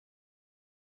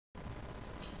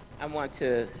I want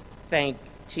to thank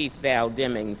Chief Val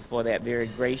Demings for that very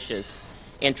gracious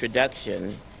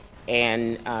introduction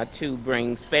and to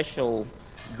bring special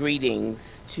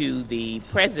greetings to the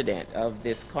president of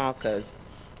this caucus,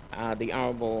 the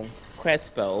Honorable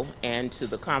Crespo, and to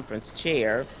the conference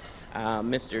chair,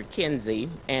 Mr. Kinsey,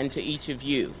 and to each of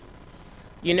you.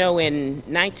 You know, in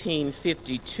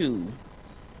 1952,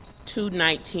 two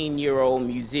 19-year-old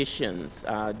musicians,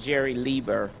 Jerry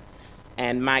Lieber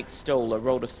and Mike Stoller,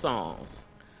 wrote a song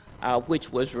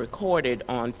which was recorded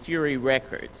on Fury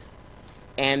Records.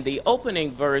 And the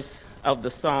opening verse of the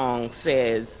song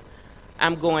says,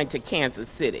 "I'm going to Kansas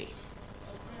City.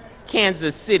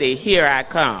 Kansas City, here I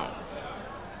come.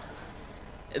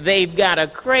 They've got a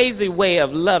crazy way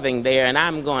of loving there, and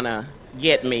I'm gonna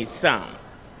get me some.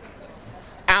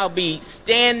 I'll be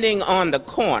standing on the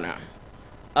corner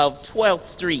of 12th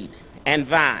Street and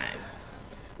Vine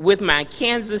with my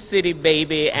Kansas City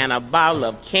baby and a bottle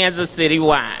of Kansas City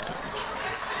wine."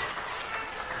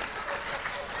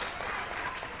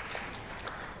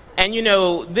 And you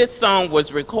know, this song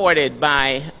was recorded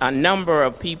by a number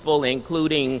of people,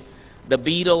 including the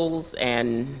Beatles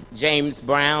and James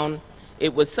Brown.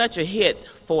 It was such a hit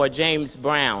for James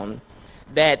Brown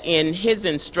that in his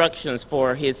instructions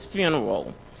for his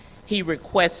funeral, he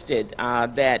requested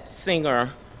that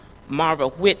singer Marva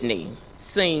Whitney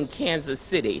sing Kansas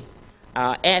City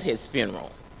at his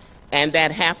funeral. And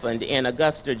that happened in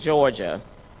Augusta, Georgia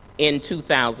in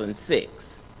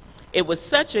 2006. It was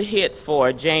such a hit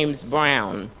for James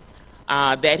Brown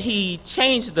that he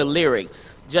changed the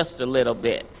lyrics just a little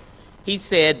bit. He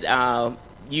said,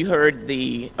 you heard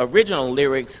the original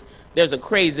lyrics, "There's a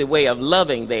crazy way of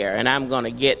loving there, and I'm gonna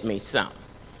get me some."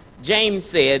 James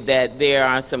said that there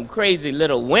are some crazy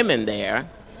little women there,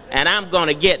 and I'm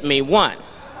gonna get me one.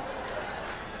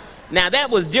 Now that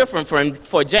was different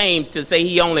for James to say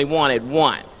he only wanted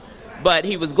one, but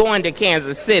he was going to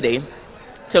Kansas City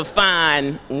to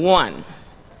find one.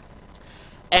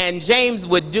 And James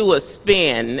would do a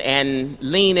spin and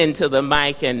lean into the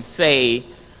mic and say,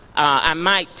 "I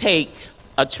might take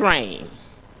a train,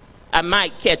 I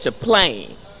might catch a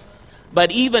plane,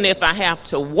 but even if I have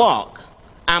to walk,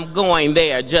 I'm going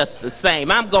there just the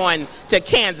same. I'm going to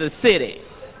Kansas City.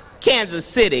 Kansas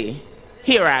City,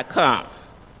 here I come."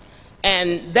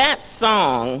 And that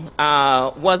song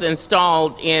was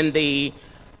installed in the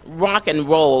Rock and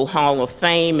Roll Hall of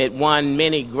Fame. It won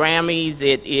many Grammys.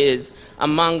 It is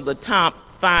among the top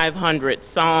 500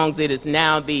 songs. It is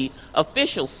now the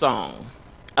official song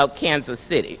of Kansas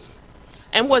City.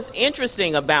 And what's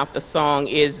interesting about the song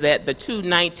is that the two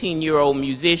 19-year-old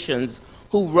musicians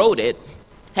who wrote it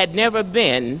had never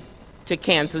been to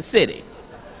Kansas City.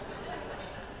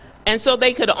 And so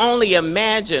they could only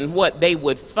imagine what they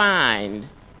would find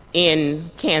in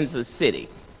Kansas City.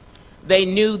 They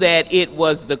knew that it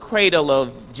was the cradle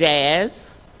of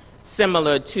jazz,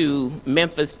 similar to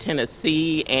Memphis,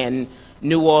 Tennessee, and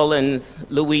New Orleans,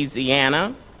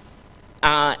 Louisiana.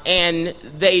 And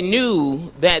they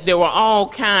knew that there were all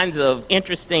kinds of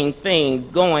interesting things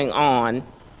going on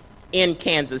in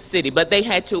Kansas City, but they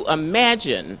had to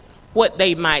imagine what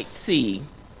they might see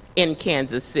in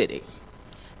Kansas City.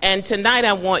 And tonight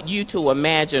I want you to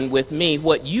imagine with me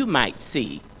what you might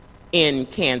see in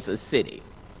Kansas City.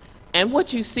 And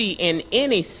what you see in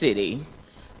any city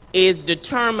is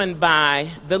determined by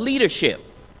the leadership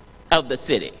of the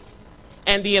city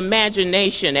and the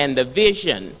imagination and the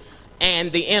vision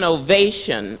and the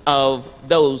innovation of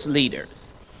those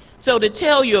leaders. So to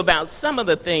tell you about some of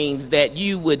the things that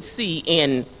you would see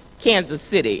in Kansas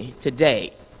City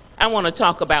today, I want to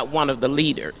talk about one of the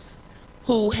leaders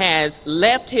who has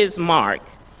left his mark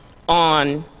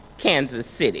on Kansas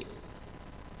City.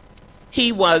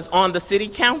 He was on the city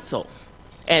council,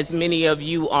 as many of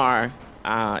you are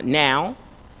now,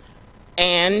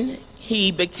 and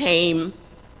he became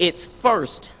its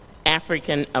first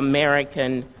African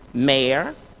American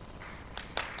mayor.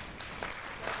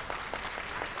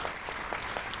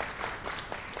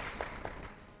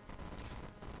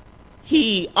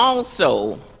 He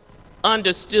also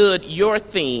understood your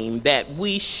theme that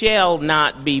we shall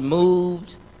not be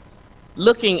moved,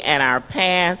 looking at our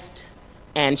past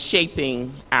and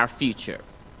shaping our future.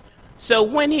 So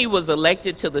when he was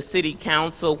elected to the city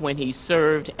council, when he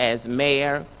served as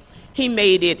mayor, he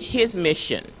made it his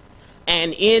mission.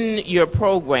 And in your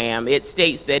program, it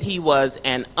states that he was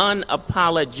an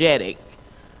unapologetic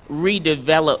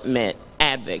redevelopment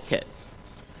advocate.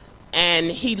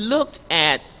 And he looked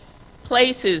at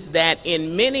places that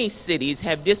in many cities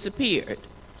have disappeared.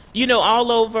 You know, all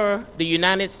over the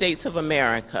United States of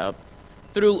America,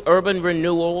 through urban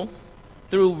renewal,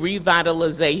 through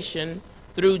revitalization,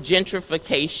 through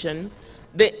gentrification.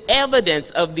 The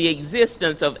evidence of the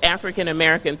existence of African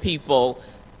American people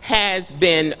has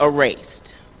been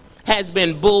erased, has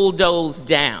been bulldozed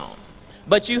down.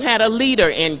 But you had a leader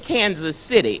in Kansas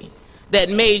City that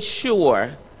made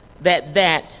sure that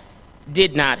that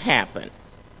did not happen.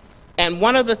 And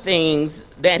one of the things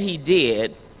that he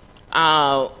did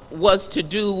was to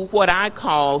do what I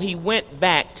call, he went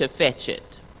back to fetch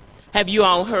it. Have you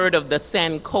all heard of the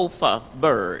Sankofa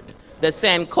bird, the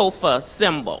Sankofa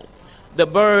symbol? The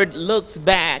bird looks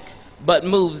back but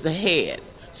moves ahead.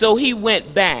 So he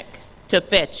went back to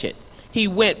fetch it. He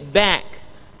went back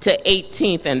to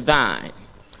 18th and Vine,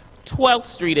 12th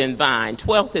Street and Vine.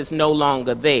 12th is no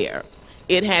longer there.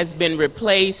 It has been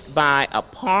replaced by a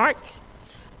park,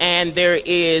 and there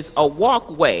is a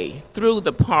walkway through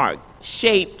the park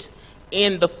shaped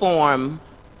in the form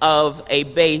of a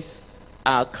bass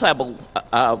treble,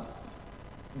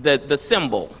 the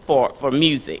symbol for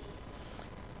music.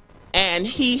 And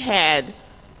he had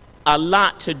a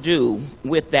lot to do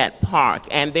with that park,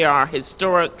 and there are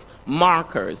historic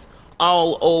markers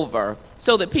all over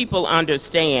so that people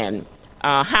understand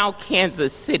how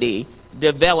Kansas City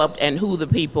developed and who the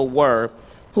people were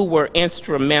who were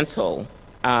instrumental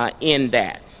in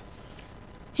that.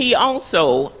 He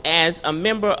also, as a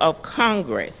member of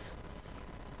Congress,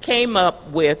 came up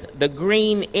with the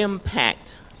Green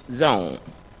Impact Zone.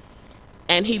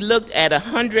 And he looked at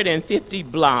 150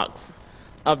 blocks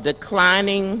of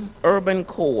declining urban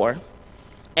core,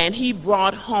 and he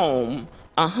brought home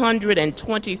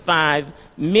 $125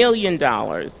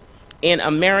 million in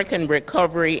American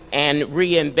Recovery and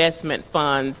Reinvestment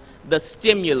Funds, the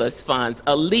stimulus funds,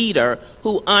 a leader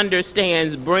who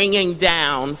understands bringing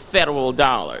down federal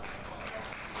dollars.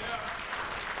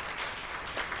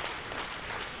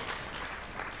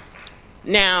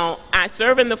 Now, I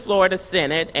serve in the Florida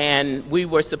Senate, and we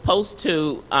were supposed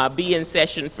to be in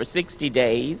session for 60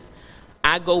 days.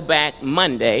 I go back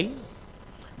Monday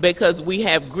because we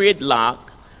have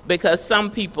gridlock, because some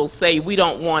people say we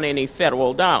don't want any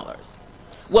federal dollars.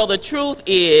 Well, the truth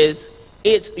is,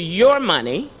 it's your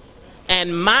money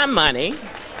and my money,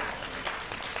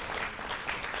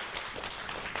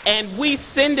 and we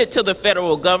send it to the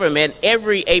federal government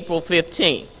every April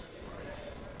 15th.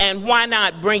 And why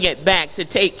not bring it back to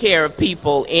take care of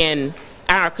people in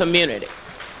our community?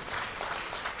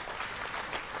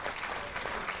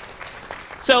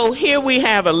 So here we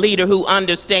have a leader who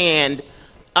understood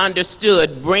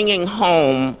bringing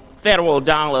home federal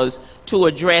dollars to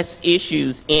address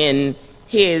issues in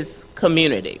his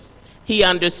community. He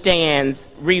understands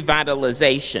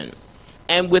revitalization.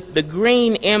 And with the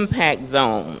Green Impact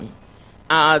Zone,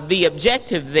 the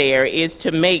objective there is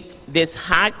to make this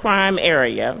high crime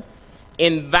area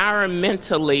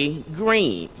environmentally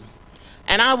green.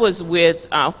 And I was with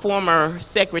former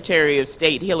Secretary of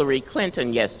State Hillary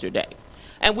Clinton yesterday,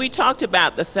 and we talked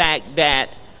about the fact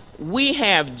that we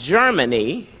have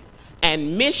Germany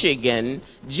and Michigan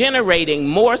generating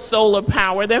more solar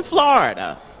power than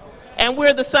Florida, and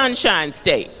we're the Sunshine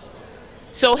State.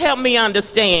 So help me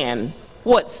understand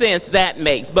what sense that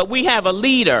makes. But we have a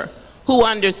leader who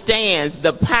understands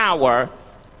the power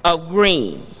of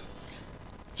green.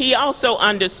 He also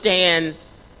understands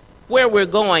where we're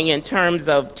going in terms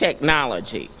of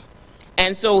technology.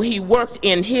 And so he worked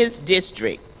in his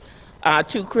district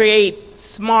to create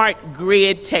smart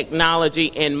grid technology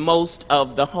in most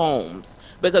of the homes.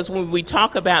 Because when we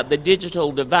talk about the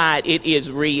digital divide, it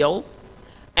is real.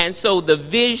 And so the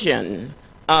vision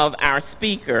of our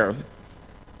speaker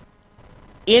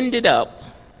ended up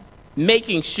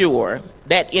making sure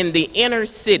that in the inner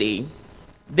city,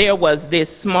 there was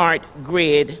this smart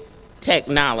grid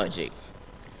technology.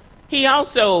 He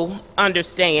also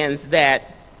understands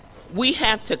that we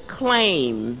have to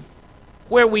claim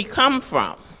where we come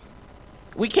from.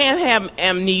 We can't have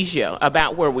amnesia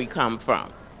about where we come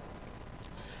from.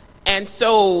 And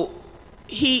so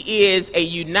he is a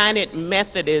United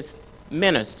Methodist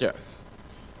minister.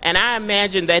 And I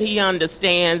imagine that he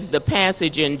understands the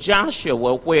passage in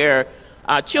Joshua where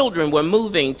children were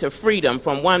moving to freedom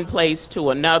from one place to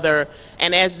another,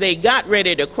 and as they got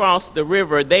ready to cross the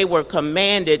river, they were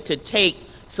commanded to take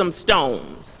some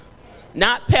stones,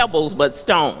 not pebbles, but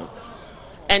stones,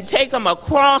 and take them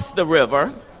across the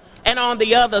river, and on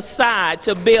the other side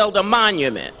to build a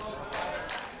monument.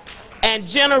 And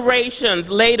generations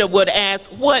later would ask,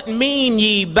 "What mean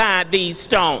ye by these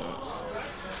stones?"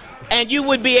 And you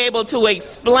would be able to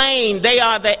explain they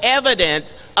are the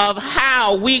evidence of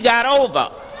how we got over.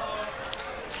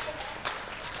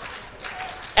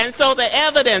 And so the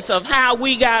evidence of how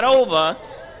we got over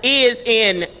is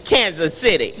in Kansas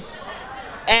City.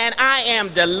 And I am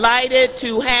delighted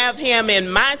to have him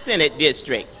in my Senate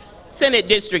District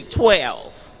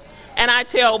 12. And I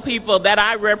tell people that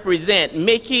I represent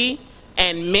Mickey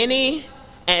and Minnie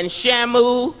and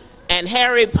Shamu and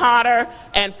Harry Potter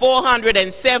and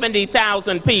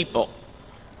 470,000 people.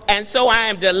 And so I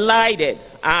am delighted,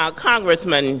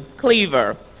 Congressman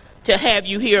Cleaver, to have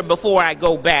you here before I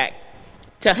go back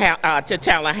to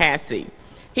Tallahassee.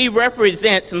 He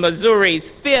represents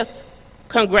Missouri's 5th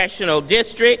Congressional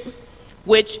District,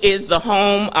 which is the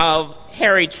home of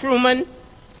Harry Truman.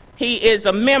 He is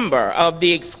a member of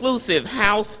the exclusive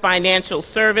House Financial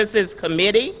Services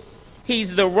Committee.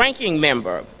 He's the ranking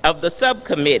member of the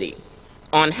subcommittee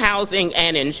on housing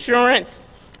and insurance,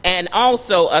 and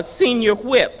also a senior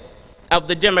whip of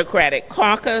the Democratic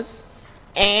Caucus.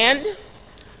 And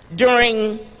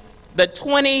during the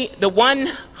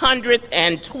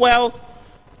 112th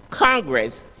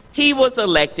Congress, he was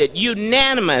elected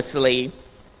unanimously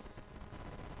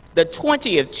the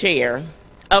 20th chair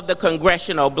of the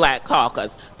Congressional Black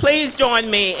Caucus. Please join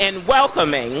me in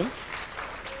welcoming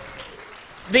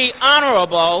the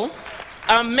Honorable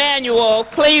Emanuel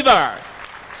Cleaver.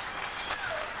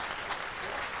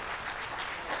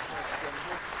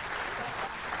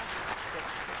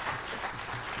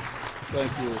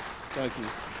 Thank you. Thank you.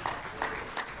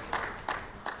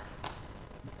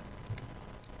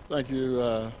 Thank you,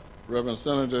 Reverend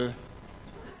Senator.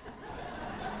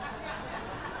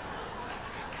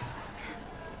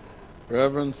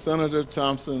 Reverend Senator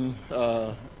Thompson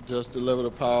just delivered a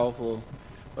powerful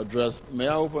address. May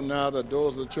I open now the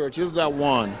doors of the church? Is that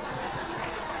one?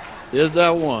 Is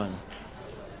that one?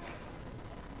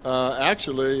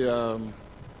 Actually,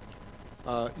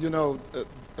 you know,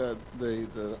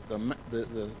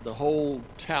 the whole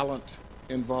talent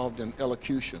involved in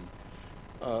elocution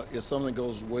is something that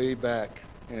goes way back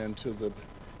into the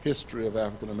history of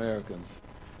African Americans,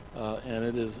 and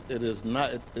it is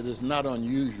not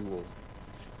unusual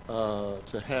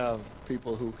to have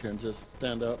people who can just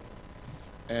stand up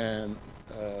and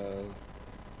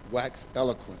wax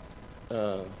eloquent,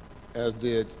 as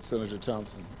did Senator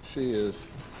Thompson. She is.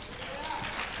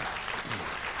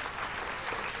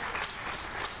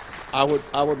 I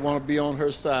would want to be on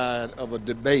her side of a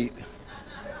debate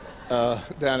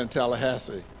down in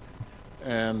Tallahassee,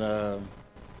 and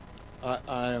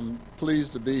I am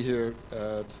pleased to be here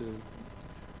to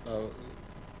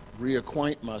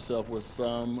reacquaint myself with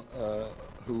some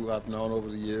who I've known over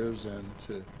the years, and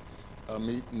to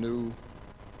meet new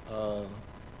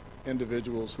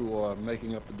individuals who are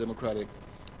making up the Democratic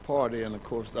Party. And of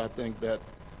course, I think that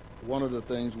one of the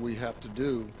things we have to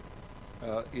do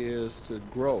is to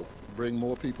grow, bring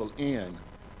more people in,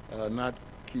 not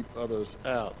keep others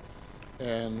out.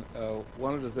 And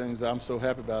one of the things I'm so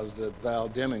happy about is that Val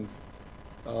Demings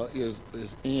is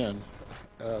in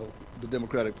the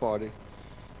Democratic Party,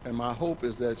 and my hope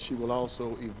is that she will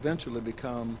also eventually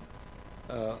become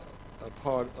a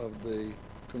part of the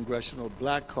Congressional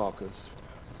Black Caucus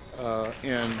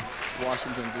in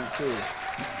Washington, D.C.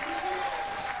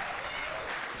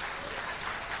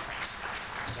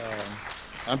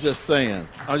 I'm just saying.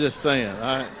 I'm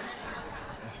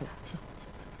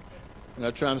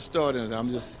not trying to start anything. I'm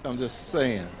just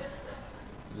saying.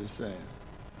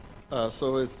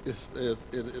 So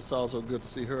it's also good to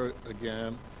see her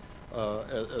again,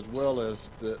 as well as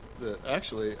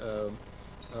actually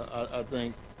I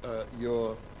think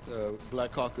your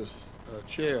Black Caucus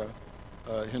chair,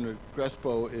 Henry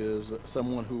Crespo, is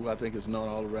someone who I think is known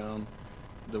all around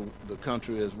the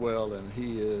country as well, and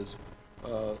he is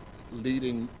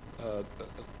leading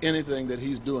anything that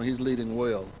he's doing. He's leading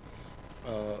well,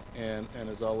 and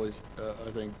is always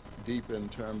I think deep in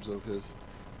terms of his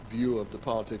view of the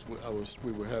politics.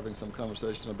 We were having some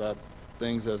conversation about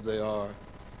things as they are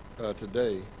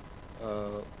today,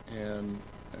 and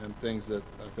things that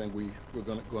I think we're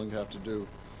going to have to do.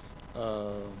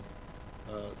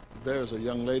 There's a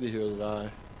young lady here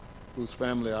whose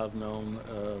family I've known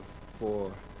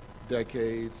for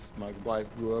decades. My wife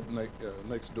grew up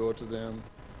next door to them,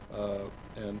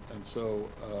 and so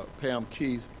Pam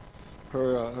Keith,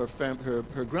 her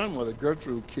grandmother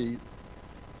Gertrude Keith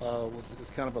is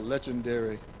kind of a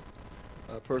legendary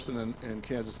person in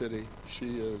Kansas City.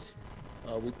 She is.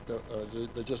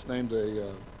 They just named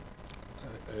a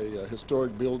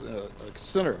historic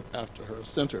center after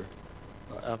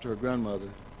her grandmother,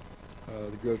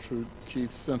 the Gertrude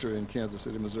Keith Center in Kansas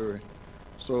City, Missouri.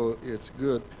 So it's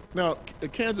good. Now,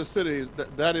 Kansas City,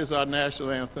 that is our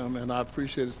national anthem, and I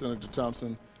appreciated Senator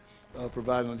Thompson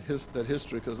providing that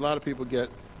history, because a lot of people get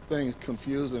things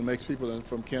confused and makes people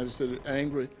from Kansas City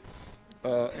angry.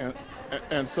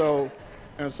 And so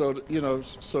And so,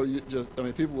 so you just, I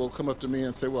mean, people will come up to me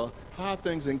and say, well, how are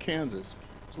things in Kansas?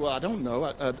 So, well, I don't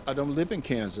know. I don't live in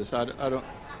Kansas. I don't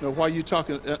know why you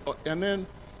talking. And then,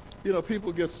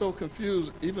 people get so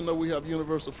confused, even though we have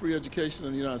universal free education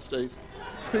in the United States.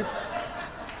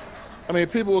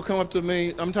 People will come up to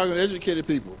me, I'm talking to educated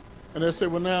people, and they'll say,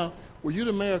 well, now, were you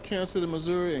the mayor of Kansas City,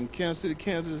 Missouri, and Kansas City,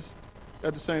 Kansas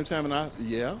at the same time? And I said,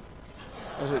 yeah.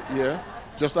 I said, yeah.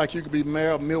 Just like you could be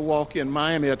mayor of Milwaukee and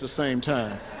Miami at the same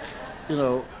time.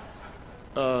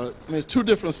 It's two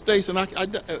different states, and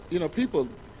people,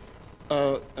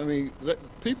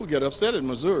 people get upset in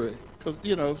Missouri because,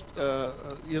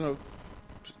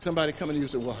 somebody coming to you and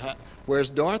say, well, where's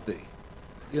Dorothy?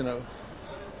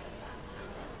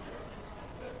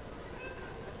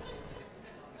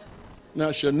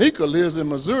 Now, Shanika lives in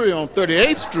Missouri on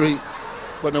 38th Street,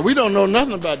 but now we don't know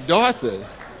nothing about Dorothy.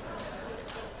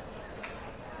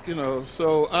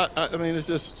 So it's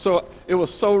just so it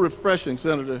was so refreshing,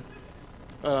 Senator.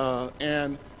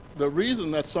 And the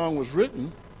reason that song was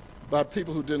written by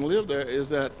people who didn't live there is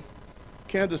that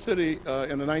Kansas City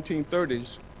in the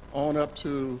 1930s on up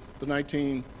to the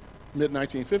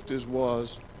mid-1950s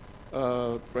was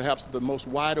perhaps the most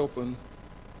wide open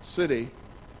city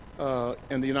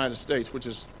in the United States, which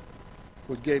is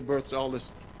what gave birth to all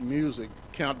this music.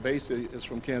 Count Basie is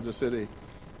from Kansas City.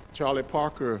 Charlie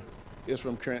Parker is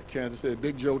from Kansas City.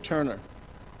 Big Joe Turner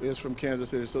is from Kansas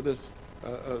City. So this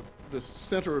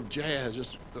center of jazz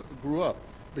just grew up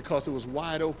because it was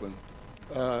wide open.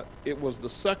 It was the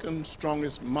second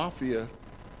strongest mafia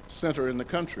center in the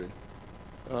country.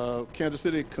 Kansas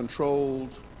City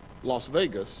controlled Las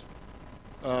Vegas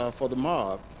for the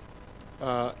mob.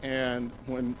 And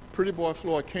when Pretty Boy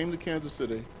Floyd came to Kansas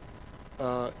City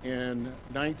in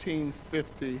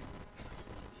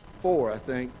 1954, I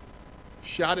think,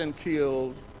 shot and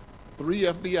killed 3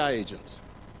 FBI agents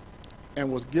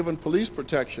and was given police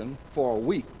protection for a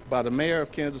week by the mayor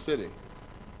of Kansas City.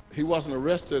 He wasn't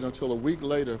arrested until a week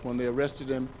later when they arrested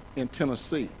him in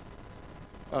Tennessee.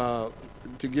 To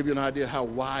give you an idea how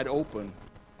wide open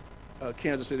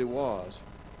Kansas City was.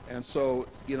 And so,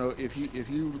 if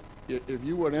you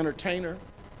were an entertainer,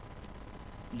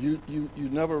 you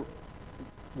never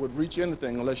would reach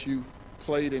anything unless you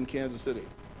played in Kansas City.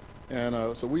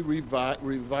 And so we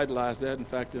revitalized that. In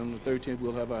fact, on the 13th,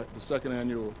 we'll have the second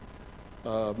annual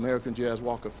American Jazz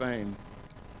Walk of Fame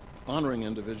honoring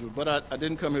individuals. But I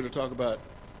didn't come here to talk about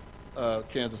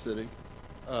Kansas City.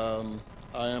 I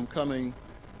am coming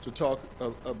to talk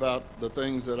about the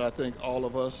things that I think all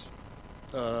of us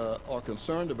are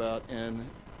concerned about, and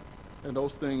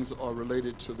those things are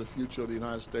related to the future of the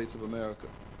United States of America.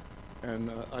 And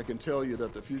I can tell you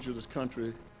that the future of this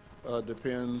country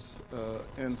depends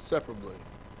inextricably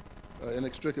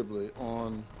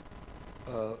on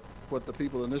what the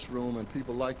people in this room and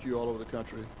people like you all over the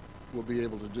country will be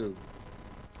able to do.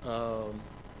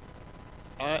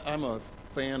 I'm a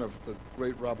fan of the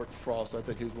great Robert Frost. I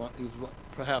think he was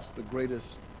perhaps the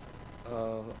greatest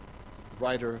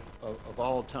writer of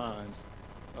all times.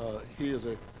 He was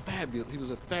a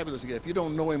fabulous guy. If you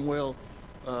don't know him well,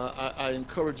 I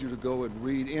encourage you to go and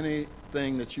read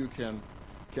anything that you can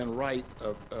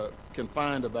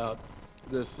find about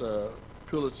this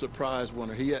Pulitzer Prize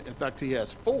winner. In fact, he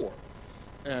has 4.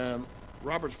 And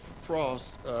Robert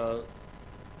Frost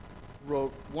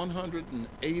wrote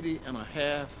 180 and a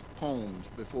half poems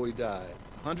before he died.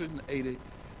 180,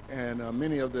 and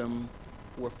many of them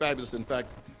were fabulous. In fact,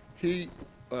 he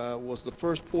was the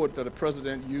first poet that a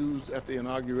president used at the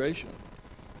inauguration.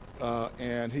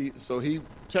 And he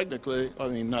technically,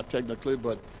 not technically,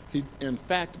 but he in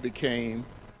fact became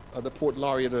the poet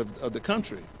laureate of the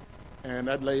country. And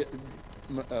that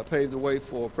paved the way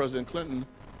for President Clinton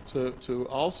to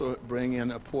also bring in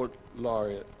a poet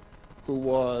laureate who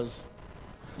was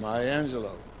Maya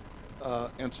Angelou.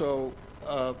 And so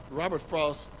Robert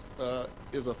Frost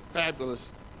is a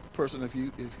fabulous person. If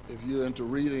you're into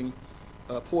reading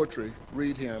poetry,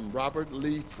 read him. Robert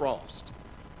Lee Frost.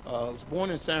 Was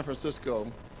born in San Francisco,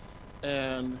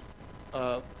 and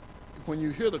when you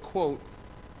hear the quote,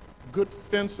 "Good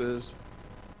fences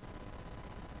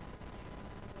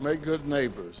make good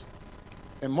neighbors,"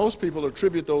 and most people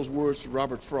attribute those words to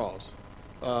Robert Frost,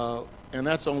 and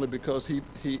that's only because he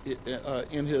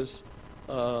in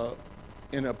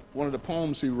one of the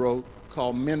poems he wrote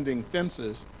called "Mending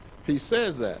Fences," he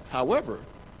says that. However,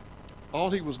 all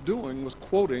he was doing was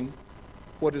quoting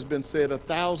what has been said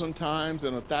 1,000 times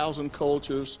in 1,000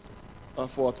 cultures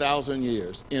for 1,000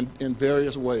 years in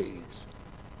various ways.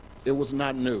 It was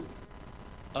not new.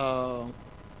 But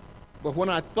when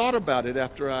I thought about it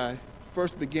after I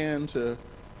first began to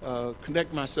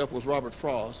connect myself with Robert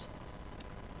Frost,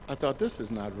 I thought, this is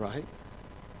not right.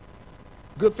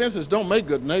 Good fences don't make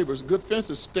good neighbors. Good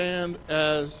fences stand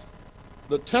as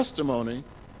the testimony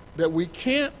that we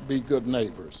can't be good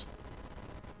neighbors.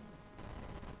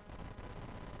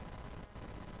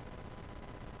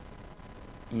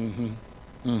 If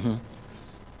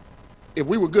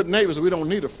we were good neighbors, we don't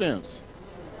need a fence.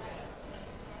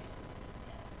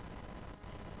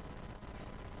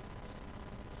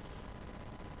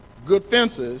 Good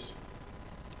fences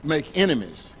make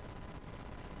enemies.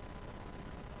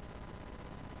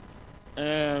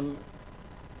 And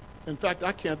in fact,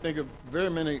 I can't think of very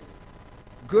many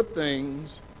good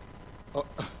things a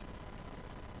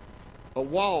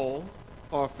wall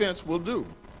or a fence will do.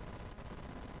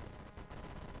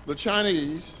 The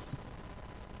Chinese,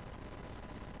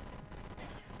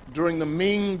 during the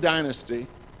Ming Dynasty,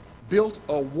 built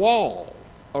a wall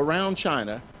around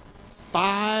China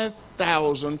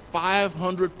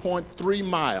 5,500.3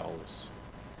 miles.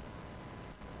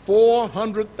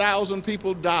 400,000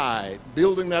 people died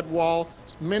building that wall.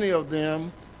 Many of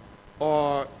them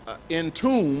are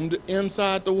entombed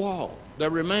inside the wall.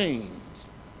 Their remains.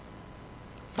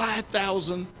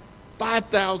 5,000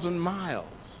 miles.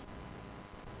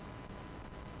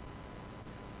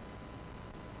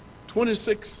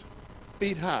 26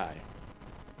 feet high,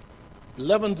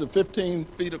 11 to 15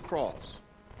 feet across.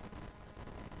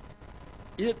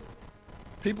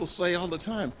 People say all the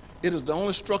time, it is the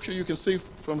only structure you can see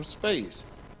from space.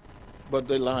 But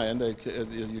they're lying.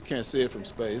 You can't see it from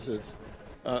space.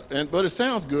 But it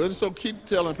sounds good, so keep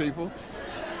telling people.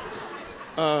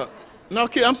 No,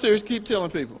 I'm serious. Keep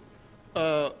telling people.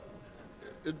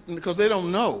 Because they don't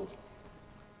know.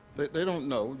 They don't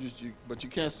know, but you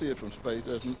can't see it from space.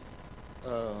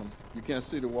 You can't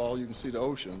see the wall. You can see the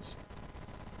oceans.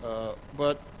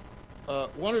 But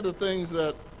one of the things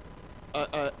that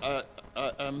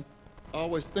I'm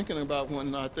always thinking about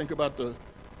when I think about the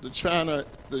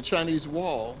Chinese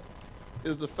wall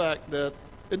is the fact that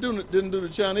it didn't do the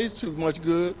Chinese too much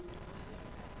good.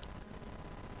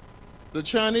 The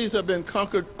Chinese have been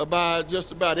conquered by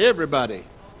just about everybody.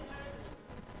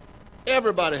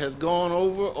 Everybody has gone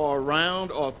over or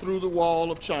around or through the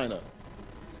wall of China.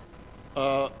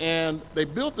 And they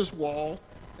built this wall,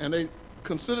 and they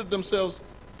considered themselves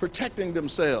protecting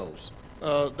themselves,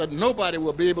 that nobody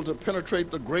will be able to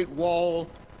penetrate the Great Wall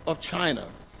of China.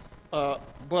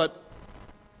 But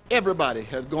everybody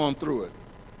has gone through it.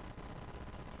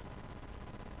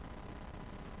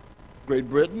 Great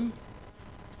Britain,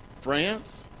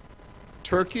 France,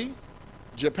 Turkey,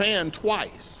 Japan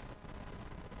twice.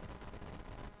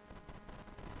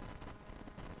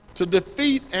 To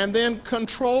defeat and then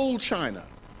control China.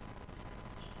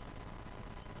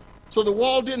 So the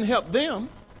wall didn't help them.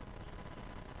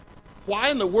 Why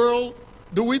in the world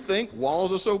do we think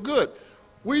walls are so good?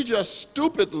 We just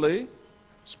stupidly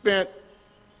spent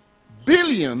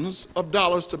billions of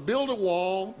dollars to build a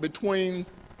wall between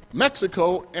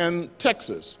Mexico and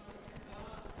Texas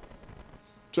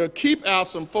to keep out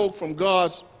some folk from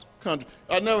God's country.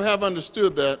 I never have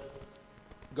understood that.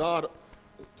 God,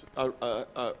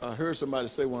 I heard somebody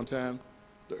say one time,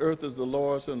 the earth is the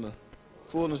Lord's and the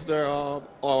fullness thereof,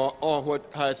 or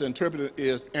how it's interpreted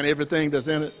is, and everything that's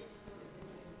in it.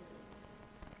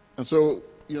 And so,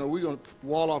 we're going to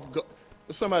wall off.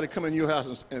 Somebody come in your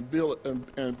house and build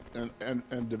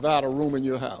and divide a room in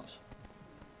your house.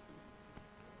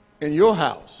 In your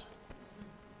house.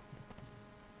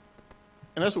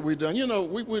 And that's what we've done.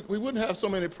 We wouldn't have so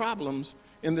many problems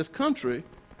in this country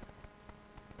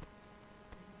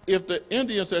if the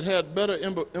Indians had had better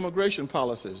immigration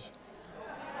policies.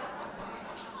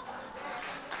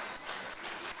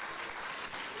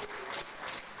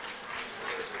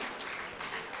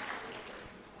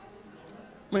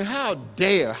 I mean, how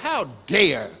dare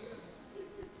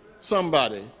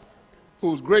somebody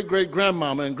whose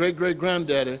great-great-grandmama and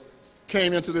great-great-granddaddy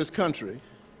came into this country,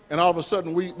 and all of a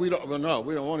sudden we don't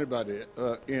want anybody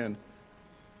in,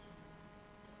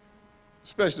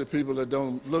 especially people that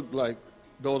don't look like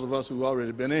those of us who've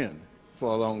already been in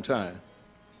for a long time.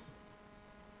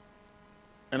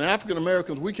 And African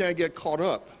Americans, we can't get caught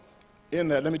up in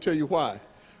that. Let me tell you why.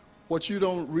 What you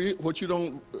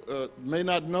may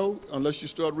not know unless you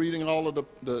start reading all of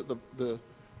the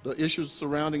issues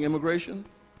surrounding immigration,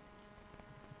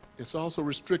 it's also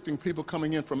restricting people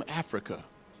coming in from Africa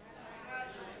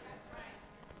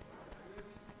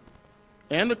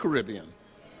and the Caribbean,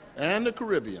 And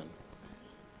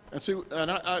see,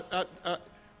 and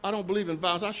I don't believe in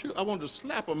violence. I wanted to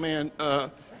slap a man.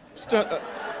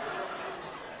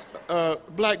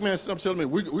 Black man telling me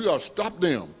we got to stop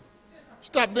them.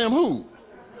 Stop them who?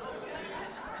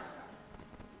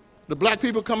 The black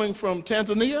people coming from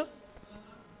Tanzania,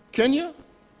 Kenya,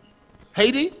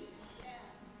 Haiti.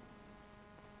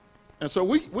 And so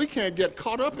we can't get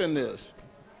caught up in this.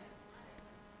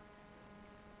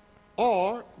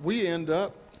 Or we end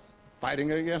up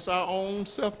fighting against our own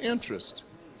self-interest.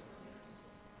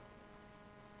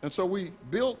 And so we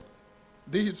built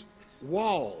these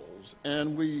walls,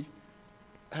 and we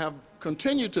have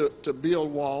continued to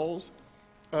build walls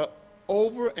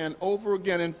over and over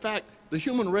again. In fact, the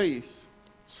human race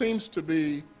seems to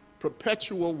be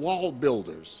perpetual wall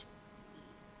builders.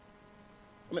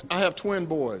 I have twin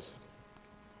boys,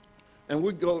 and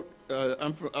we go,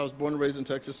 I was born and raised in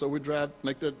Texas, so we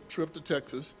make that trip to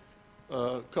Texas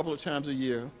a couple of times a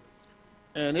year.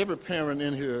 And every parent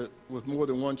in here with more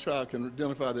than one child can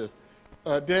identify this.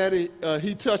 Daddy,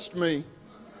 he touched me.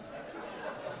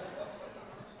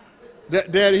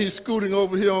 Daddy, he's scooting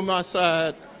over here on my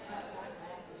side.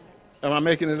 Am I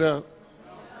making it up?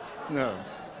 No.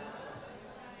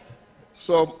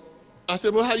 So I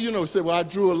said, well, how do you know? He said, well, I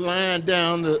drew a line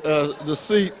down the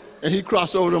seat, and he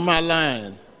crossed over to my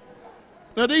line.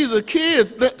 Now, these are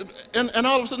kids, and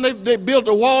all of a sudden they built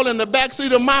a wall in the back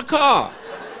seat of my car.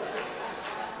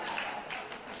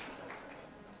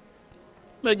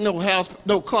 Make no house,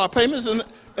 no car payments, and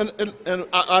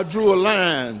I drew a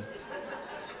line.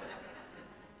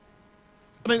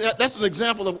 I mean, that's an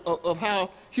example of how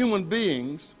human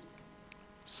beings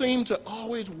seem to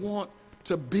always want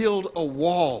to build a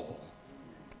wall.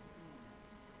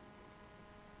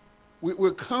 We're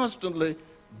constantly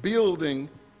building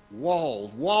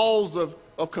walls of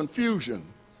confusion.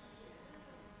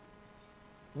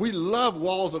 We love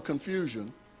walls of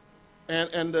confusion,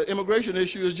 and the immigration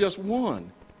issue is just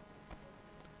one.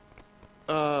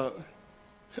 Do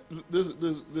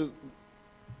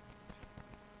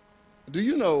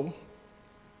you know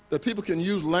that people can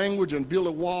use language and build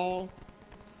a wall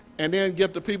and then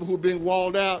get the people who are being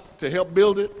walled out to help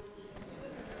build it?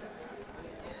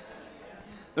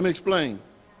 Let me explain.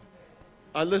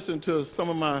 I listened to some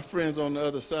of my friends on the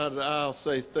other side of the aisle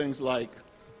say things like,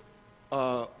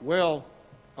 I'm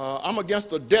against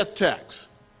the death tax.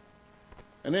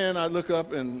 And then I look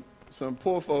up and some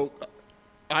poor folk,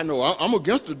 I know I'm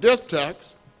against the death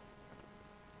tax.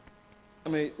 I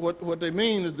mean, what they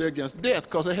mean is they're against death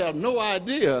because they have no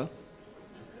idea.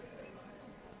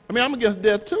 I mean, I'm against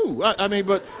death too.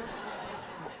 And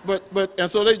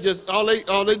so they just, all they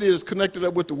did is connect it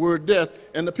up with the word death,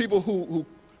 and the people who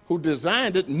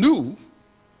designed it knew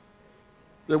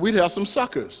that we'd have some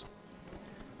suckers.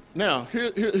 Now,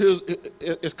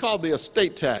 it's called the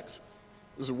estate tax.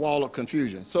 It's a wall of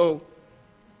confusion. So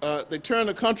they turn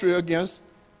the country against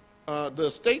the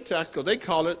estate tax because they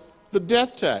call it the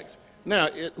death tax. Now,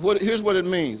 here's what it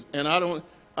means, and I know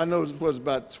there's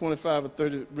about 25 or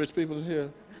 30 rich people in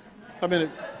here. I mean,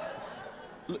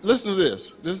 listen to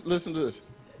this. Listen to this.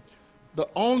 The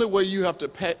only way you have to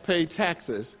pay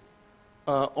taxes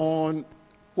on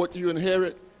what you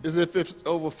inherit is if it's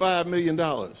over $5 million.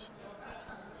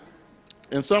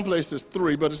 In some places,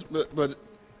 3, but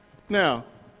now,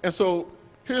 and so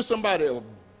here's somebody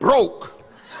broke.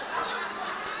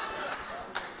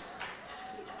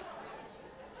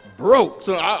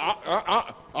 So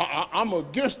I'm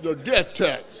against the death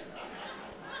tax.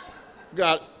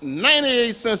 Got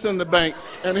 98 cents in the bank,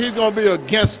 and he's going to be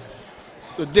against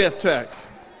the death tax.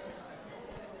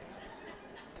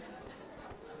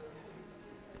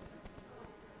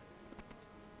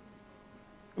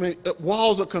 I mean,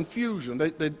 walls of confusion.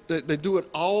 They do it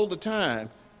all the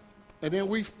time, and then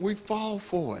we fall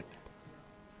for it,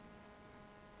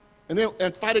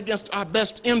 and fight against our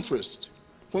best interest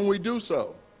when we do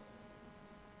so.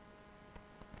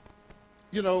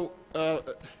 You know,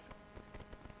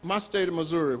 my state of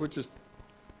Missouri, which is,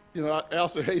 you know,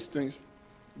 Alcee Hastings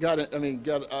got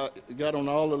on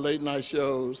all the late night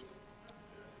shows.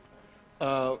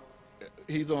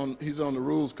 He's on the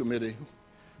Rules Committee.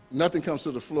 Nothing comes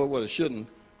to the floor, well, it shouldn't,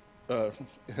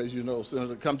 as you know,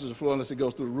 Senator, come to the floor unless it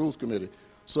goes through the Rules Committee.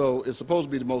 So it's supposed to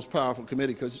be the most powerful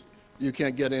committee because you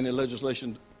can't get any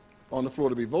legislation on the floor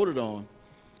to be voted on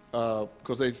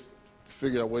because they've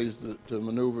figured out ways to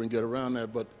maneuver and get around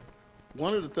that. But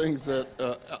one of the things that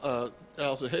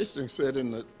Alcee Hastings said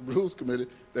in the Rules Committee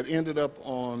that ended up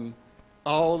on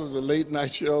all of the late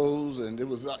night shows, and it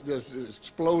was just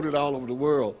exploded all over the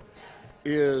world,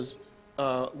 is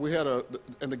we had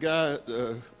and the guy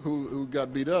who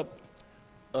got beat up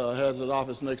has an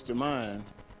office next to mine,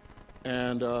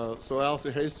 and so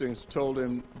Alcee Hastings told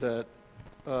him that,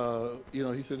 you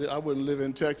know, he said, I wouldn't live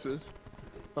in Texas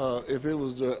if it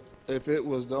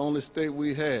was the only state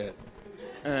we had.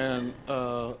 and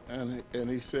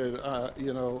he said,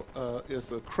 you know,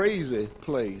 it's a crazy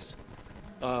place,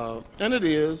 and it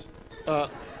is.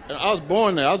 And I was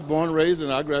born there. I was born and raised,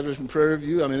 and I graduated from Prairie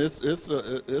View. I mean,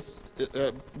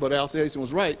 but Alcee Hastings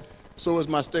was right. So is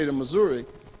my state of Missouri.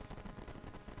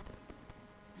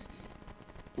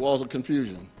 Walls of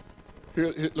confusion.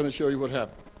 Here, let me show you what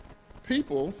happened.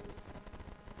 People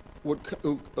would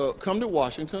come to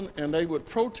Washington, and they would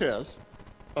protest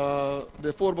the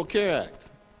Affordable Care Act.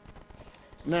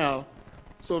 Now,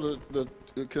 so the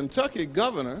Kentucky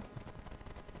governor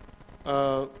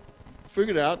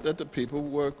figured out that the people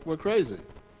were crazy.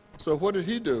 So what did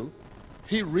he do?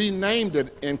 He renamed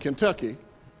it in Kentucky,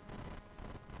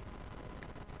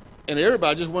 and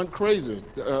everybody just went crazy,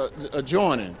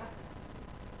 joining.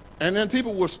 And then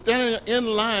people were standing in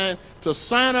line to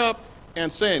sign up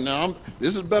and saying, now,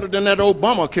 this is better than that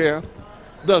Obamacare.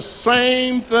 The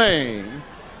same thing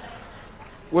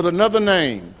with another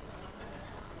name.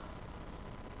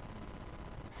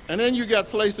 And then you got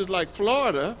places like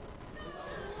Florida.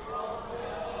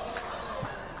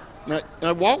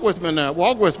 Now walk with me now.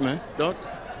 Walk with me. Don't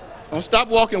stop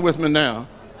walking with me now.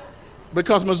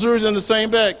 Because Missouri's in the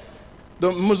same bag.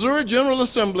 The Missouri General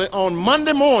Assembly on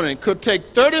Monday morning could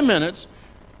take 30 minutes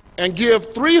and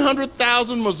give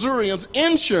 300,000 Missourians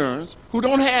insurance who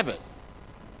don't have it.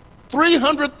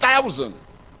 300,000.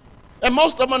 And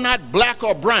most of them are not black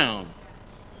or brown.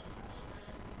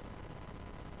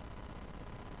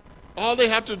 All they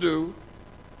have to do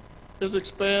is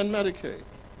expand Medicare.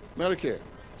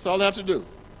 That's all they have to do.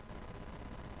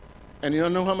 And you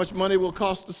know how much money it will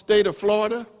cost the state of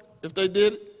Florida if they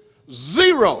did it?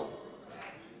 Zero.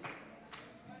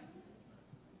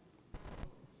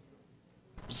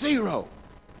 Zero.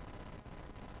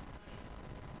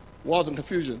 Walls of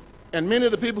confusion. And many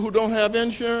of the people who don't have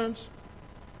insurance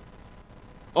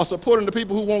are supporting the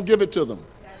people who won't give it to them.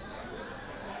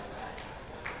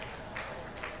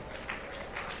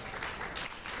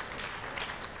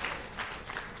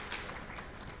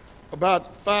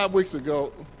 About 5 weeks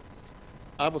ago,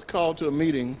 I was called to a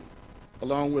meeting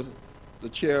along with the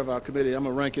chair of our committee. I'm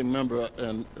a ranking member,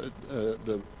 and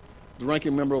the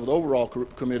ranking member of the overall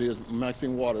committee is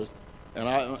Maxine Waters, and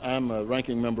I'm a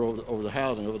ranking member over the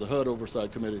housing, over the HUD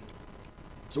Oversight Committee.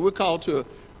 So we're called to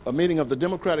a meeting of the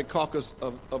Democratic Caucus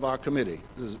of our committee,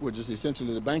 which is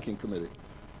essentially the banking committee.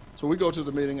 So we go to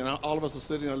the meeting, and all of us are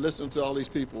sitting there listening to all these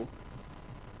people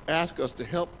ask us to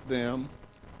help them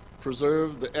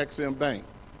preserve the EXIM Bank,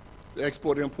 the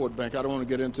Export-Import Bank. I don't want to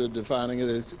get into defining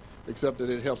it, except that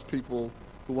it helps people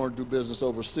who want to do business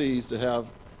overseas to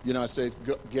have the United States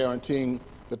guaranteeing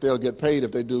that they'll get paid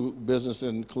if they do business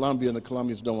in Colombia and the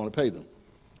Colombians don't want to pay them.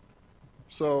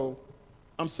 So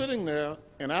I'm sitting there,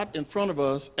 and in front of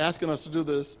us, asking us to do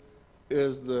this,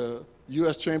 is the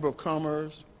U.S. Chamber of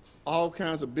Commerce, all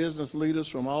kinds of business leaders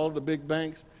from all of the big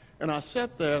banks. And I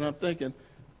sat there and I'm thinking,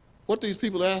 what these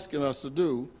people are asking us to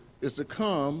do is to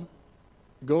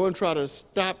go and try to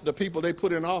stop the people they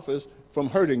put in office from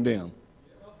hurting them.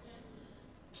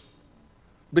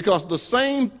 Because those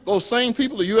same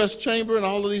people, the U.S. Chamber and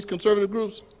all of these conservative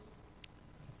groups,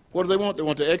 what do they want? They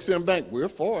want the EXIM Bank. We're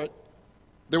for it.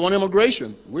 They want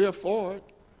immigration. We're for it.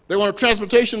 They want a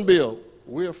transportation bill.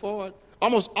 We're for it.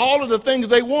 Almost all of the things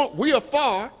they want, we are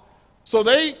for. So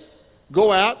they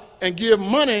go out and give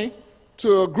money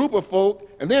to a group of folk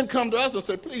and then come to us and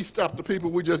say, please stop the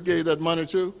people we just gave that money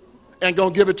to and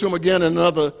gonna give it to them again in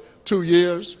another 2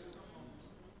 years.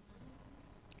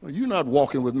 Well, you're not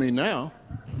walking with me now.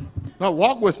 Now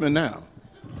walk with me now.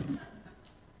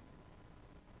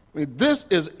 I mean, this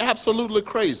is absolutely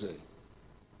crazy.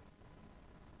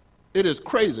 It is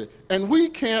crazy. And we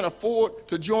can't afford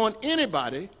to join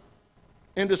anybody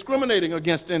in discriminating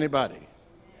against anybody.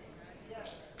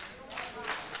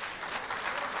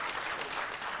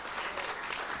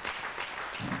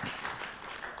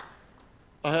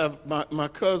 I have my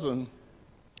cousin,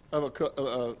 I have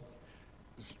a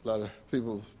lot of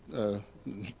people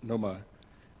know my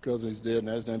cousin. He's dead, and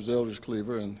his name is Eldridge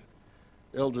Cleaver. And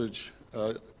Eldridge,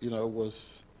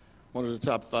 was one of the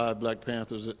top 5 Black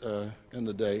Panthers in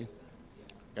the day,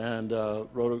 and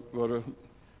wrote a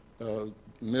 $1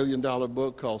 million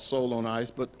book called Soul on Ice.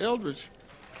 But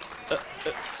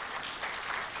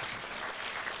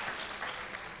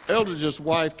Eldridge's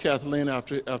wife, Kathleen,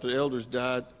 after Eldridge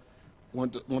died,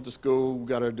 went to school,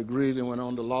 got her degree, then went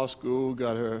on to law school,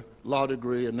 got her law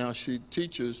degree, and now she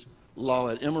teaches law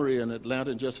at Emory in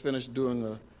Atlanta and just finished doing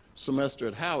a semester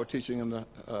at Howard teaching in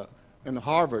the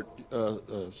Harvard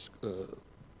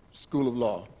School of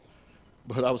Law.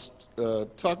 But I was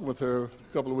talking with her a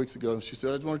couple of weeks ago, and she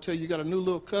said, I just want to tell you, you got a new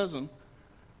little cousin,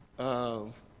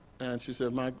 And she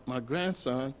said, my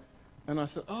grandson. And I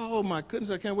said, oh, my goodness,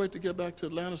 I can't wait to get back to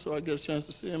Atlanta so I get a chance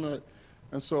to see him.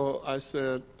 And so I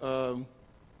said, so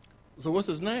what's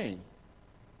his name?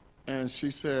 And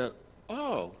she said,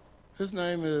 oh, his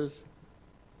name is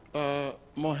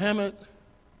Mohammed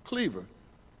Cleaver.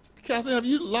 Kathleen, have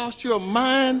you lost your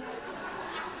mind?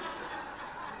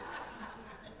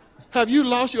 Have you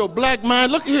lost your black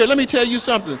mind? Look here, let me tell you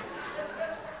something.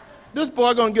 This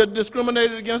boy gonna get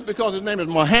discriminated against because his name is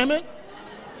Mohammed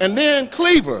and then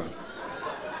Cleaver.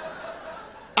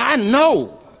 I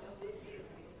know.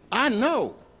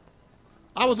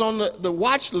 I was on the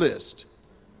watch list.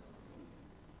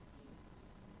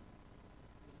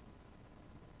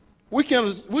 We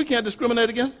can't discriminate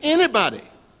against anybody.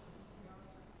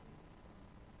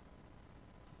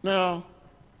 Now,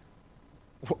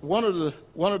 one of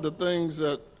the things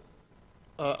that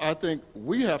I think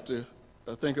we have to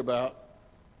think about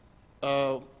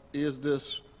is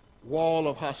this wall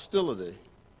of hostility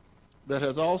that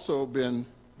has also been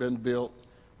built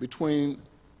between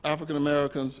African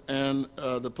Americans and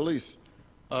the police.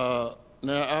 Now,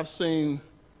 I've seen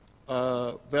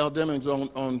Val Demings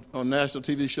on national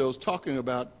TV shows talking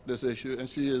about this issue, and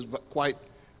she is quite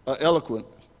eloquent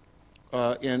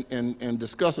in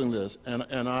discussing this. And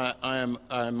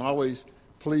I'm always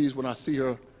pleased when I see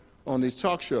her on these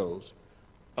talk shows.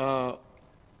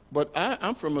 But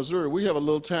I'm from Missouri. We have a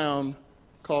little town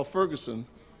called Ferguson.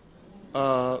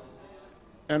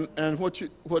 And what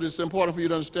is important for you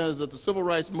to understand is that the civil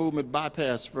rights movement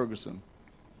bypassed Ferguson.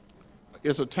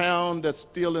 It's a town that's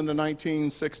still in the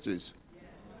 1960s.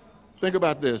 Think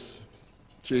about this,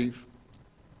 Chief.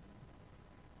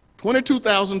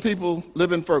 22,000 people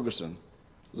live in Ferguson.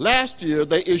 Last year,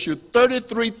 they issued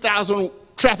 33,000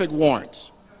 traffic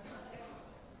warrants.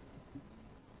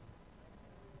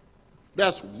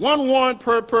 That's one warrant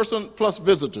per person plus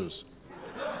visitors.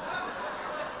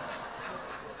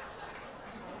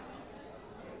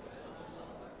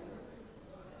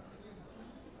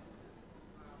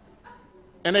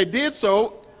 And they did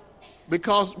so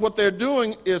because what they're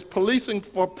doing is policing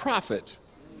for profit.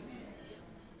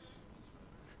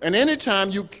 And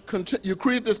anytime you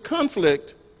create this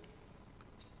conflict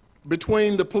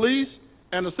between the police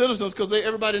and the citizens, because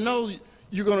everybody knows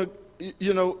you're going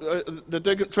to, that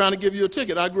they're trying to give you a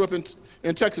ticket. I grew up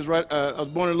in Texas, right? I was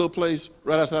born in a little place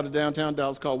right outside of downtown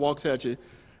Dallas called Waxahachie.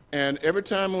 And every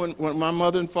time when my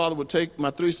mother and father would take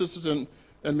my three sisters and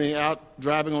me out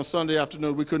driving on Sunday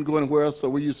afternoon, we couldn't go anywhere else, so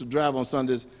we used to drive on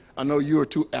Sundays. I know you are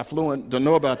too affluent to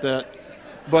know about that,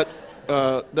 but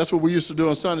that's what we used to do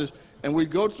on Sundays. And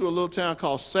we'd go through a little town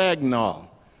called Saginaw.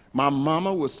 My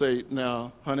mama would say,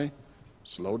 now, honey,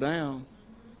 slow down.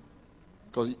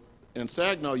 Because in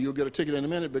Saginaw, you'll get a ticket in a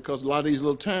minute because a lot of these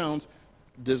little towns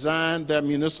design their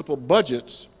municipal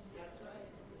budgets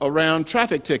around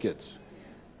traffic tickets.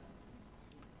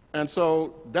 And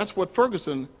so that's what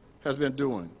Ferguson has been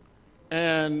doing.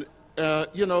 And,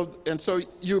 and so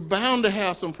you're bound to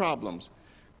have some problems.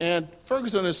 And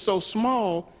Ferguson is so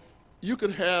small, you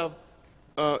could have,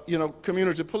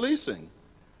 community policing.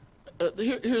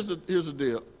 Here's the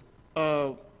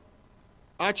deal.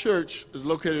 Our church is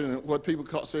located in what people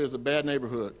say is a bad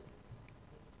neighborhood.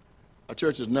 Our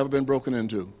church has never been broken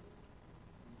into.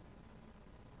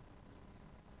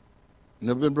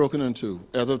 Never been broken into,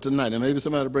 as of tonight. And maybe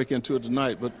somebody will break into it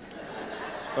tonight, but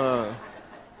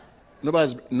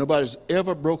nobody's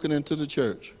ever broken into the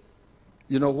church.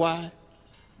 You know why?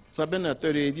 So I've been there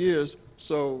 38 years,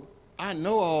 so I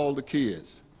know all the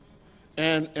kids.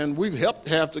 And we've helped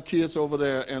half the kids over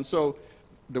there, and so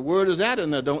the word is out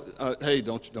in there, don't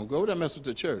go over there and mess with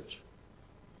the church.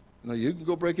 You can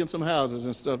go break in some houses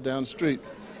and stuff down the street.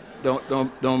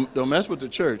 Don't mess with the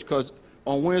church, because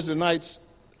on Wednesday nights,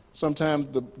 sometimes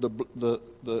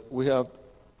we have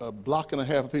a block and a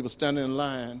half of people standing in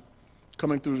line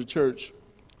coming through the church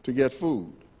to get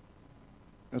food.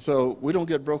 And so we don't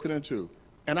get broken into.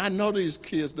 And I know these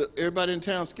kids, everybody in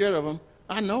town scared of them.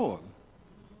 I know them.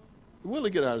 Willie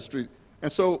get out of the street.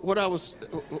 And so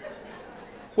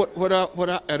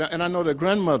and I know their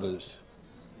grandmothers.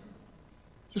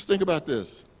 Just think about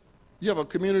this. You have a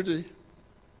community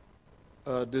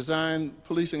design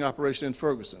policing operation in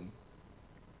Ferguson.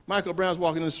 Michael Brown's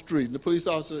walking in the street, and the police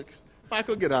officer,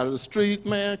 Michael, get out of the street,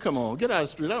 man. Come on, get out of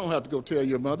the street. I don't have to go tell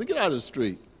your mother. Get out of the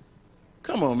street.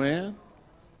 Come on, man.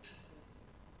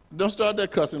 Don't start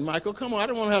that cussing, Michael. Come on, I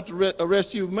don't want to have to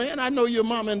arrest you. Man, I know your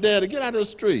mom and daddy. Get out of the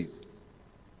street.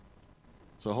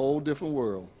 It's a whole different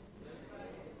world.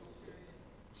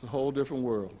 It's a whole different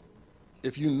world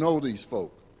if you know these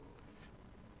folk.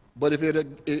 But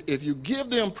if you give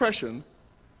the impression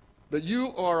that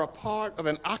you are a part of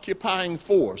an occupying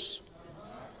force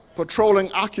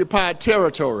patrolling occupied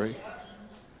territory,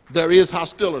 there is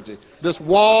hostility. This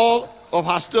wall of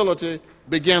hostility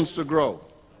begins to grow.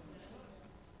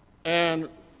 And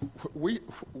we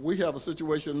have a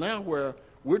situation now where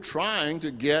we're trying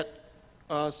to get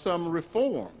some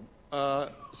reform,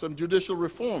 some judicial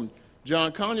reform.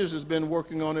 John Conyers has been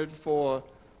working on it for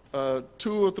 2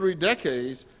 or 3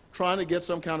 decades, trying to get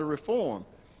some kind of reform.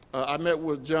 I met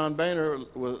with John Boehner,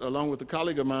 along with a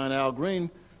colleague of mine, Al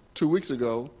Green, 2 weeks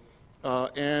ago,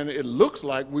 and it looks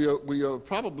like we are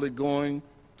probably going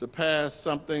to pass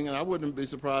something, and I wouldn't be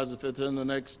surprised if it's in the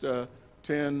next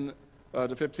 10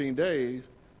 to 15 days,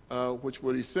 which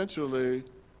would essentially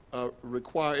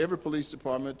require every police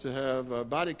department to have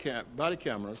body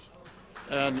cameras.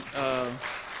 And I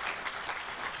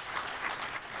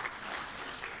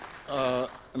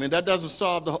mean, that doesn't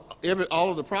solve all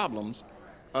of the problems,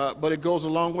 but it goes a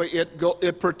long way.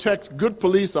 It protects good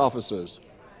police officers.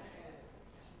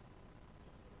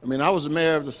 I mean, I was the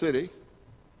mayor of the city,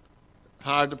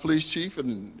 hired the police chief,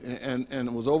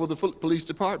 and was over the police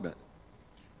department.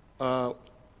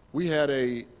 We had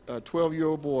a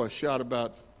 12-year-old boy shot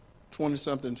about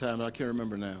 20-something times, I can't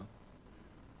remember now.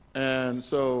 And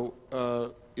so,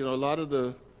 you know, a lot of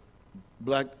the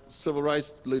black civil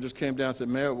rights leaders came down and said,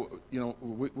 Mayor, you know,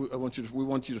 we want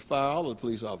you to fire all of the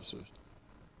police officers.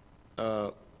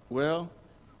 Well,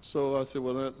 so I said,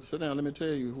 well, sit down, let me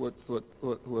tell you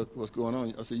what's going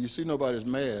on. I said, you see nobody's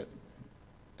mad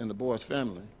in the boy's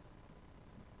family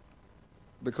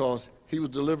because he was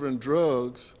delivering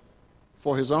drugs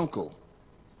for his uncle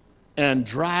and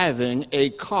driving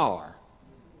a car.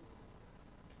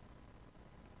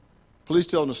 Police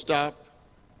tell him to stop.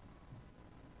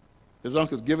 His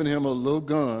uncle's giving him a little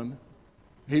gun.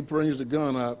 He brings the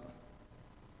gun up.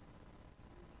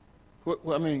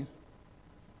 I mean,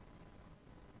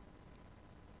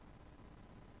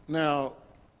 now,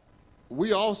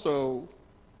 we also,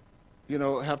 you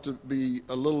know, have to be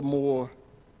a little more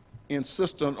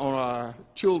insistent on our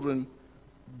children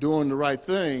doing the right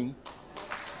thing.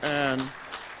 And,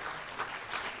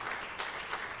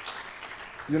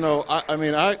 you know, I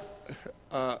mean,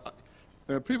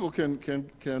 people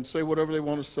can say whatever they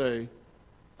want to say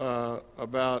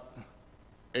about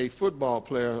a football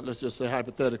player, let's just say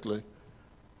hypothetically,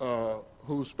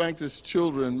 who spanked his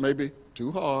children maybe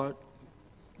too hard,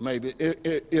 maybe,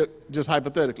 just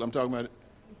hypothetically, I'm talking about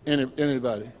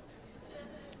anybody.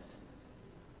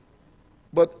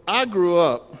 But I grew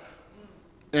up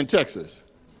in Texas.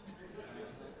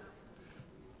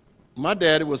 My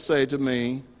daddy would say to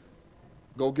me,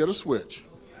 go get a switch.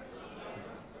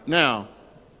 Now,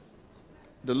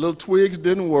 the little twigs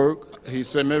didn't work. He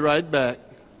sent me right back.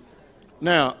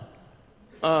 Now,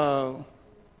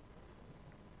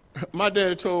 my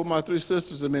daddy told my 3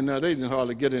 sisters, I mean, now they didn't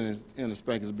hardly get in the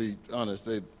spankings, to be honest.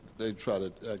 They try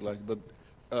to act like it, but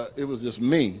it was just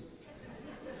me.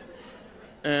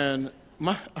 And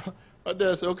my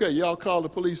dad said, okay, y'all call the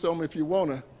police on me if you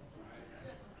wanna.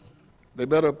 They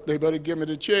better give me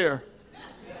the chair.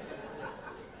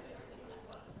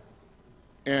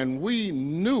 And we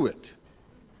knew it.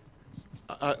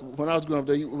 When I was growing up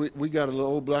there, we got a little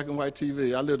old black and white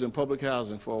TV. I lived in public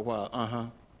housing for a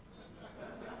while,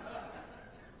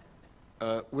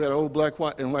 we had an old black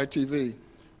and white TV.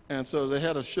 And so they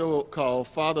had a show called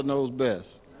Father Knows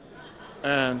Best.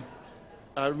 And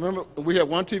I remember we had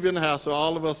one TV in the house, so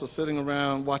all of us are sitting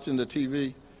around watching the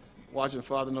TV, watching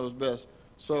Father Knows Best.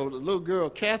 So the little girl,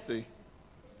 Kathy,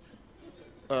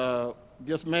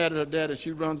 gets mad at her dad, and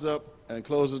she runs up and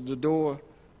closes the door,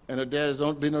 and her daddy's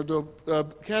don't be no door.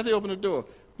 Kathy, open the door.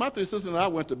 My 3 sisters and I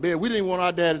went to bed. We didn't want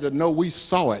our daddy to know we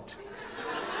saw it.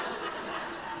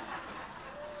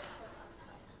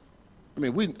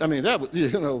 That was,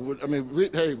 you know,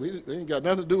 we ain't got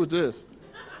nothing to do with this.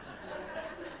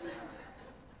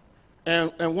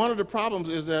 And one of the problems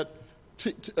is that,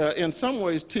 in some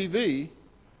ways, TV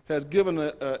has given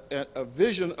a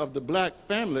vision of the black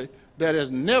family that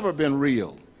has never been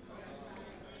real.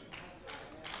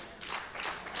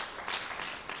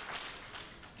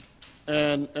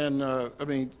 And I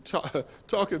mean,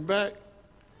 talking back,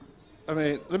 I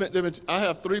mean, I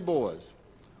have 3 boys.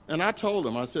 And I told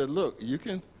them, I said, look, you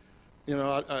can, you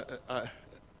know,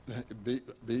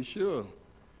 be sure.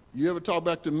 You ever talk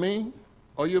back to me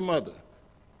or your mother,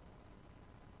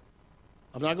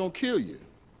 I'm not going to kill you,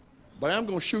 but I'm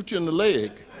going to shoot you in the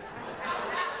leg.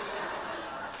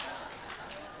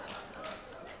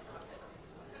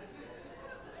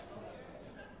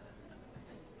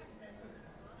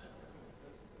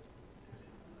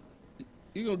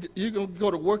 You gonna go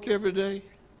to work every day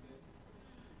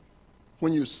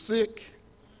when you're sick,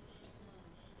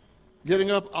 getting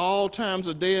up all times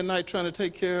of day and night trying to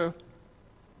take care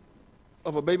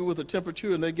of a baby with a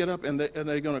temperature, and they get up and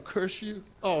they're going to curse you?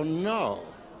 Oh, no.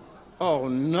 Oh,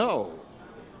 no.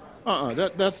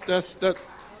 That.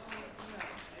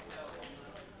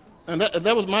 And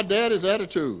that was my daddy's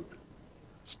attitude.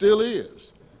 Still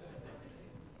is.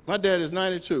 My dad is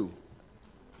 92.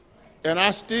 And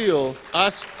I still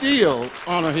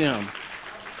honor him.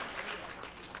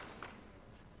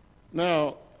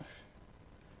 Now,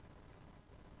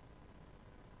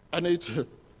 I need to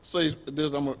say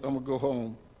this. I'm gonna go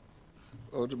home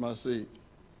over to my seat.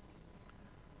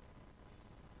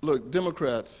 Look,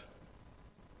 Democrats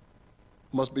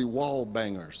must be wall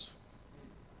bangers.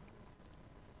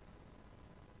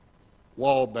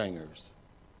 Wall bangers.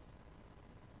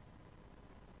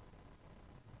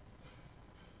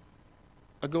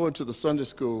 I go into the Sunday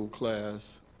school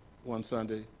class one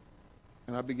Sunday,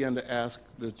 and I began to ask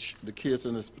the kids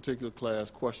in this particular class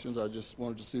questions. I just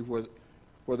wanted to see where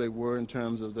they were in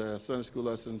terms of their Sunday school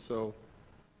lesson. So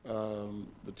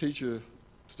the teacher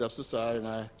steps aside,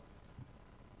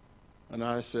 and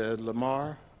I said,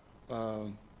 Lamar, why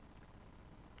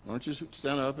don't you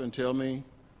stand up and tell me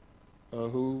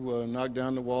who knocked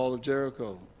down the wall of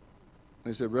Jericho? And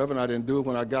he said, Reverend, I didn't do it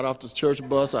when I got off the church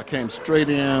bus. I came straight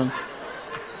in.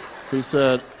 He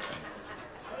said,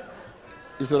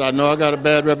 I know I got a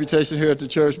bad reputation here at the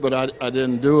church, but I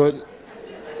didn't do it.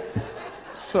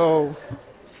 So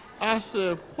I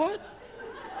said, what?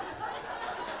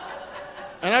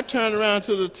 And I turned around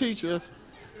to the teacher.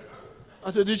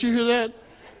 I said, did you hear that?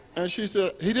 And she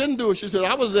said, he didn't do it. She said,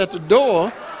 I was at the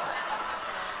door.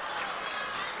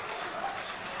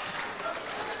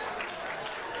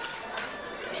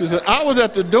 She said, I was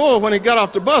at the door when he got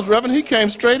off the bus, Reverend. He came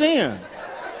straight in.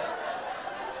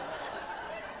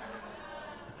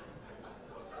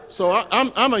 So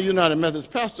I'm a United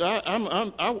Methodist pastor.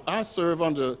 I serve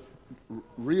under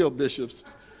real bishops.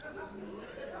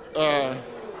 I'm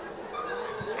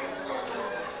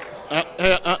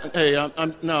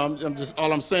just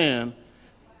all I'm saying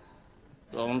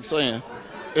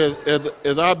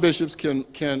is our bishops can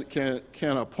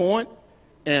appoint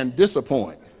and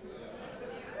disappoint.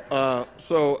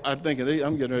 So I'm thinking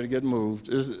I'm getting ready to get moved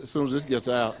as soon as this gets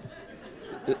out.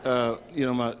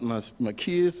 My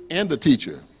kids and the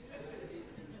teacher.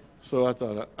 So I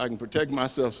thought I can protect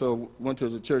myself. So went to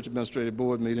the church administrative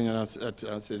board meeting, and I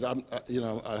said,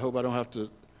 I hope I don't have to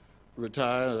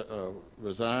retire,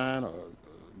 resign, or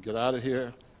get out of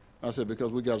here. I said,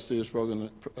 because we got a serious problem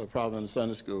in the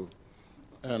Sunday school.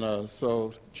 And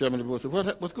so chairman of the board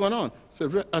said, what's going on?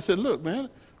 I said, look, man,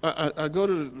 I go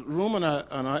to the room and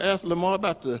I asked Lamar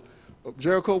about the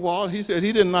Jericho wall. He said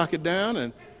he didn't knock it down.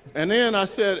 And then I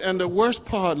said, and the worst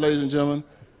part, ladies and gentlemen,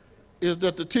 is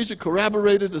that the teacher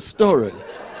corroborated the story.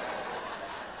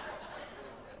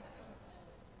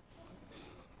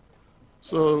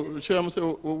 So the chairman said,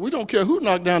 well, we don't care who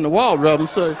knocked down the wall, Reverend.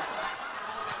 So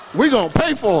we're going to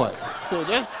pay for it. So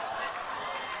that's...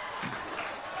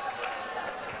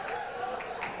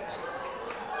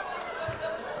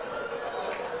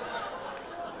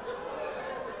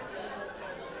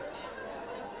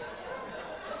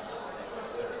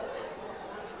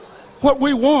 What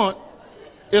we want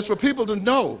is for people to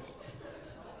know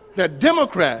that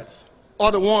Democrats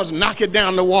are the ones knocking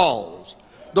down the walls.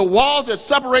 The walls that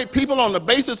separate people on the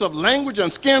basis of language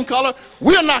and skin color,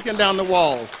 we're knocking down the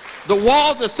walls. The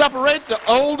walls that separate the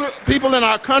older people in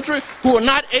our country who are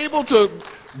not able to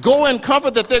go in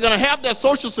comfort that they're going to have their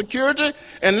Social Security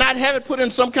and not have it put in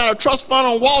some kind of trust fund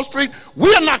on Wall Street,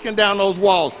 we're knocking down those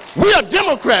walls. We are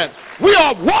Democrats. We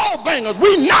are wall bangers.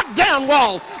 We knock down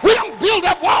walls. We don't build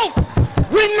up walls.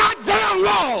 We knock down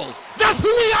walls. That's who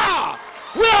we are.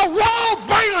 We are wall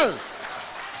bangers.